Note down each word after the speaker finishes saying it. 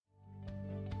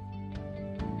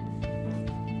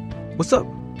What's up?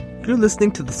 You're listening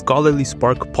to the Scholarly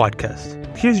Spark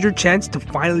podcast. Here's your chance to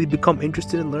finally become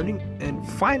interested in learning and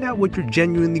find out what you're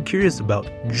genuinely curious about.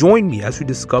 Join me as we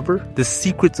discover the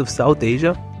secrets of South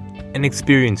Asia and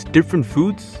experience different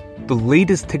foods, the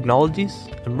latest technologies,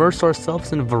 immerse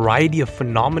ourselves in a variety of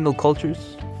phenomenal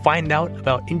cultures, find out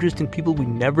about interesting people we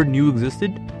never knew existed,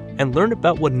 and learn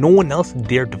about what no one else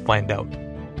dared to find out.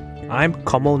 I'm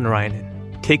Kamal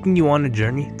Narayanan, taking you on a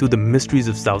journey through the mysteries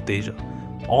of South Asia,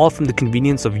 all from the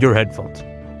convenience of your headphones.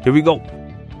 Here we go.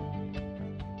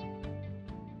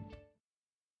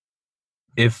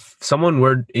 If someone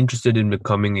were interested in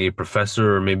becoming a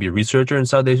professor or maybe a researcher in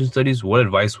South Asian studies, what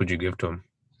advice would you give to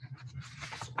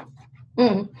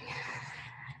them?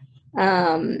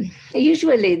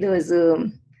 Usually those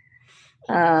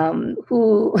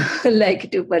who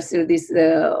like to pursue this,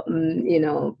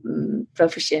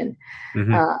 profession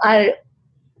are,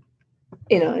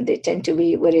 they tend to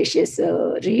be voracious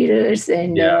readers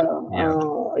and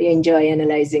enjoy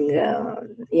analyzing,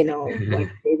 what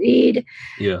they read.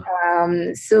 Yeah.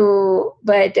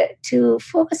 But to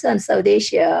focus on South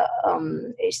Asia,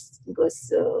 it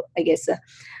goes, I guess,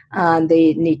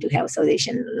 they need to have South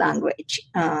Asian language.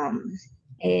 And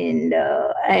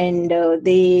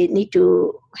they need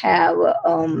to have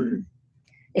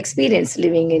experience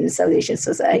living in South Asian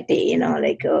society,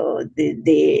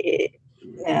 they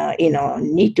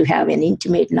need to have an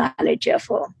intimate knowledge of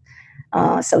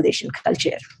South Asian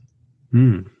culture.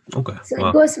 Okay. So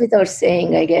It goes without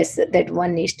saying, I guess, that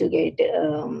one needs to get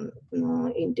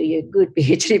into a good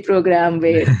PhD program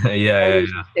where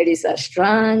studies are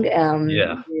strong.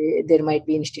 There might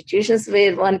be institutions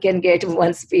where one can get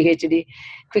one's PhD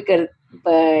quicker,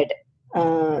 but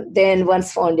then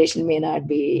one's foundation may not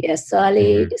be as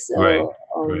solid. So,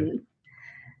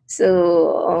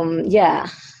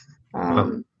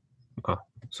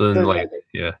 So then,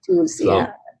 tools,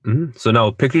 So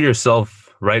now, picture yourself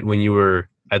right when you were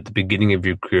at the beginning of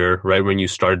your career, right when you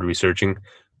started researching.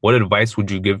 What advice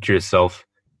would you give to yourself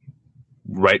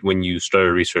right when you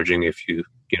started researching? If you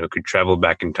could travel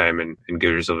back in time and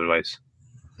give yourself advice.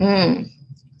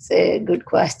 It's a good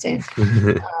question.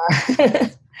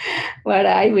 What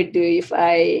I would do if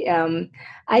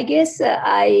I guess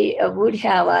I would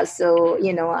have also,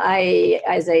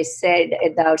 as I said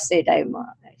at the outset, I'm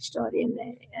a historian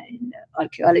and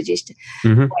archaeologist.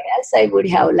 What else I would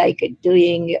have liked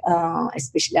doing,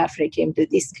 especially after I came to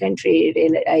this country,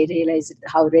 I realized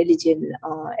how religion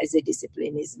as a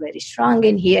discipline is very strong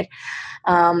in here.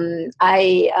 And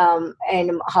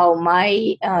how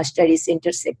my studies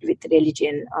intersect with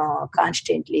religion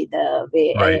constantly, the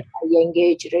way I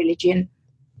engage religion.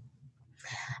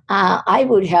 I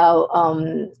would have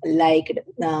liked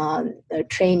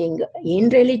training in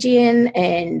religion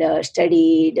and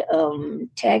studied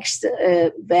texts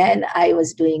when I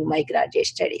was doing my graduate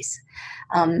studies.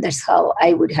 That's how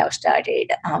I would have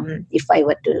started if I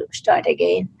were to start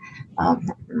again.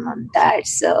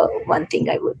 That's one thing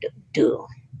I would do.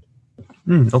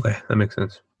 Okay, that makes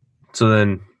sense. So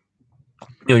then,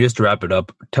 just to wrap it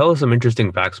up, tell us some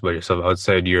interesting facts about yourself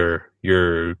outside your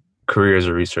career as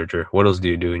a researcher. What else do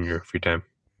you do in your free time?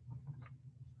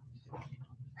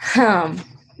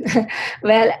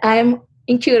 Well, I'm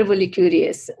incurably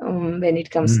curious when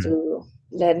it comes to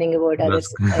learning about others.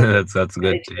 That's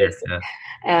good to hear.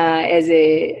 As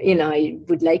I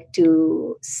would like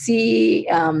to see,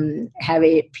 have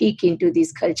a peek into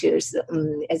these cultures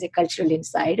as a cultural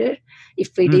insider,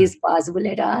 if it is possible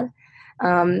at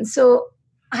all. So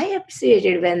I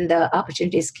appreciated when the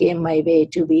opportunities came my way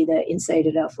to be the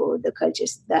insider of the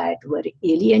cultures that were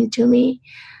alien to me.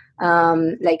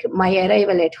 Like my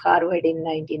arrival at Harvard in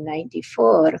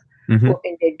 1994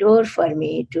 opened a door for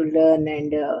me to learn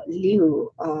and live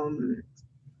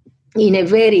in a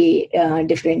very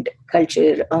different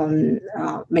culture,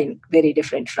 very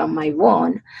different from my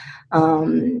own.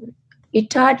 It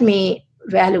taught me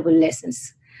valuable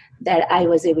lessons that I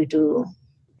was able to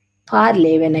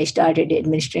parlay when I started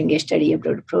administering a study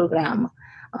abroad program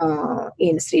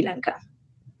in Sri Lanka.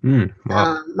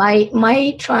 Wow.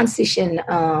 My transition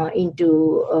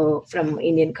into from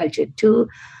Indian culture to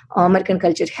American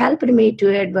culture helped me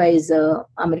to advise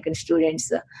American students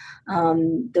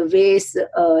the ways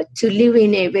to live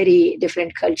in a very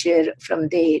different culture from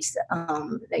theirs,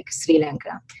 like Sri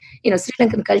Lanka. Sri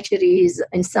Lankan culture is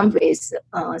in some ways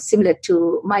similar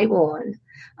to my own,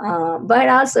 but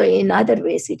also in other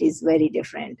ways it is very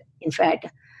different. In fact,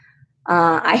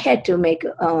 I had to make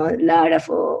a lot of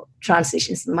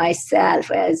transitions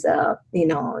myself as,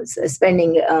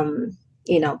 spending,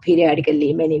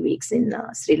 periodically many weeks in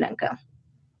Sri Lanka.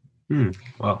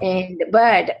 Wow.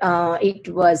 But it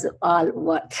was all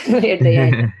worth at the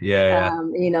end.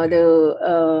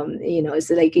 It's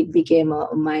like it became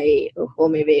my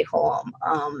home away home.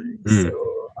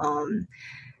 And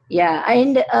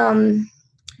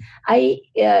I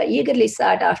eagerly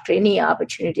sought after any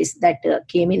opportunities that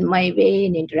came in my way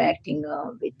in interacting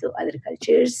with other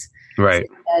cultures. Right.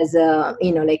 As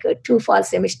like 2 fall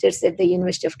semesters at the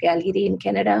University of Calgary in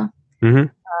Canada.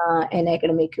 An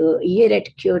academic year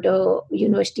at Kyoto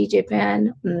University,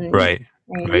 Japan. Right.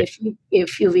 And a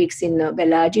few weeks in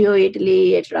Bellagio,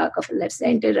 Italy at Rockefeller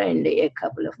Center, and a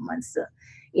couple of months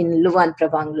in Luang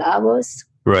Prabang, Laos.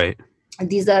 Right.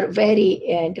 These are very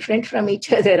different from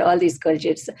each other, all these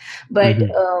cultures. But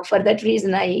for that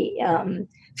reason, I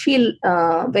feel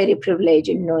very privileged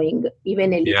in knowing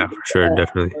even a little bit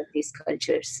about these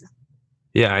cultures.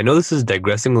 Yeah, I know this is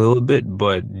digressing a little bit,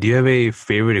 but do you have a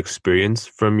favorite experience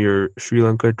from your Sri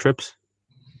Lanka trips?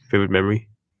 Favorite memory?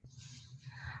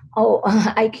 Oh,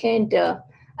 I can't. There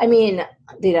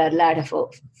are a lot of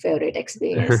favorite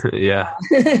experiences.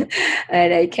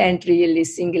 And I can't really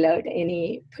single out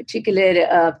any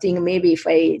particular thing. Maybe if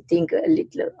I think a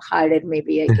little harder,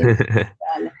 maybe I can.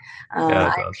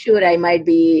 I'm sure I might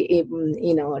be,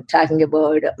 talking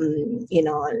about,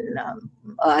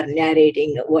 or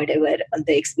narrating whatever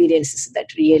the experiences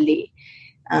that really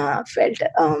felt.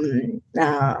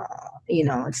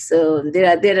 So there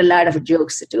are a lot of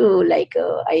jokes too. Like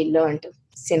I learned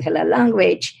Sinhala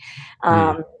language.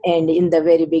 And in the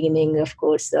very beginning, of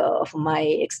course, of my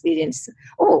experience,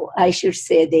 I should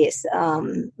say this.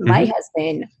 My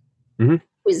husband, who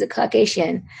is a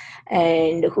Caucasian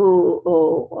and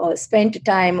who spent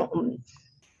time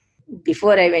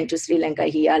before I went to Sri Lanka,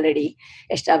 he already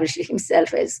established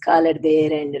himself as a scholar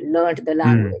there and learned the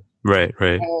language. Right.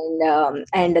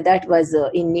 And that was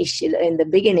initial. In the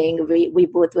beginning, we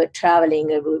both were traveling.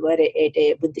 We were at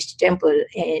a Buddhist temple,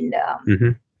 and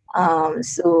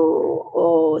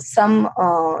some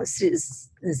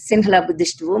Sinhala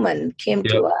Buddhist woman came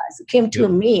to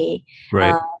me,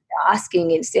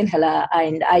 asking in Sinhala,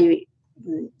 and I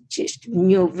just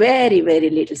knew very, very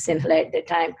little Sinhala at the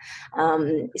time.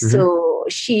 So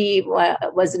she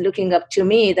was looking up to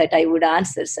me that I would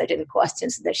answer certain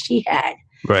questions that she had.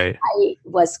 Right. I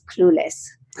was clueless.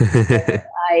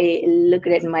 I looked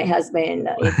at my husband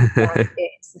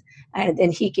and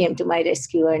then he came to my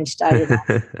rescue and started.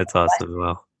 That's awesome.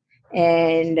 Wow.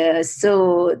 And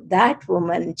so that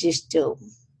woman just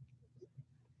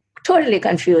totally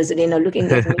confused, looking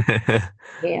at me.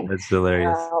 Yeah. That's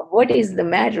hilarious. What is the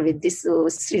matter with this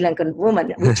Sri Lankan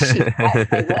woman, which she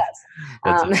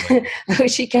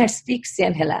was? She can't speak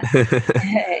Sinhala.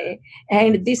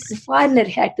 And this foreigner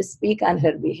had to speak on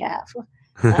her behalf.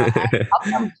 How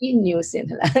come he knew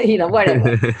Sinhala?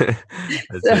 Whatever.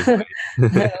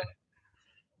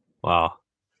 Wow.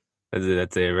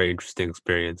 That's a very interesting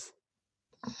experience.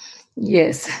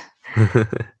 Yes.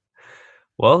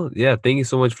 Well, yeah, thank you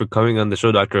so much for coming on the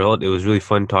show, Dr. Holt. It was really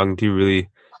fun talking to you. Really,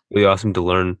 really awesome to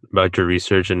learn about your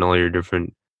research and all your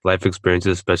different life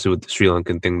experiences, especially with the Sri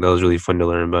Lankan thing. That was really fun to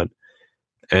learn about.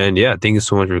 And yeah, thank you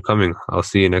so much for coming. I'll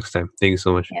see you next time. Thank you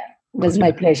so much. Yeah, it was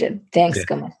my pleasure. Thanks,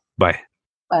 Kamal. Bye.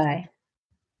 Bye.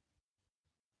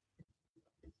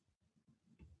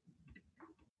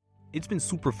 It's been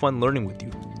super fun learning with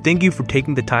you. Thank you for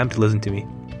taking the time to listen to me.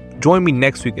 Join me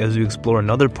next week as we explore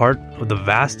another part of the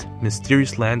vast,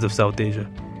 mysterious lands of South Asia.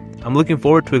 I'm looking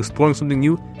forward to exploring something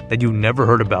new that you've never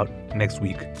heard about next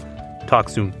week. Talk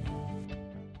soon.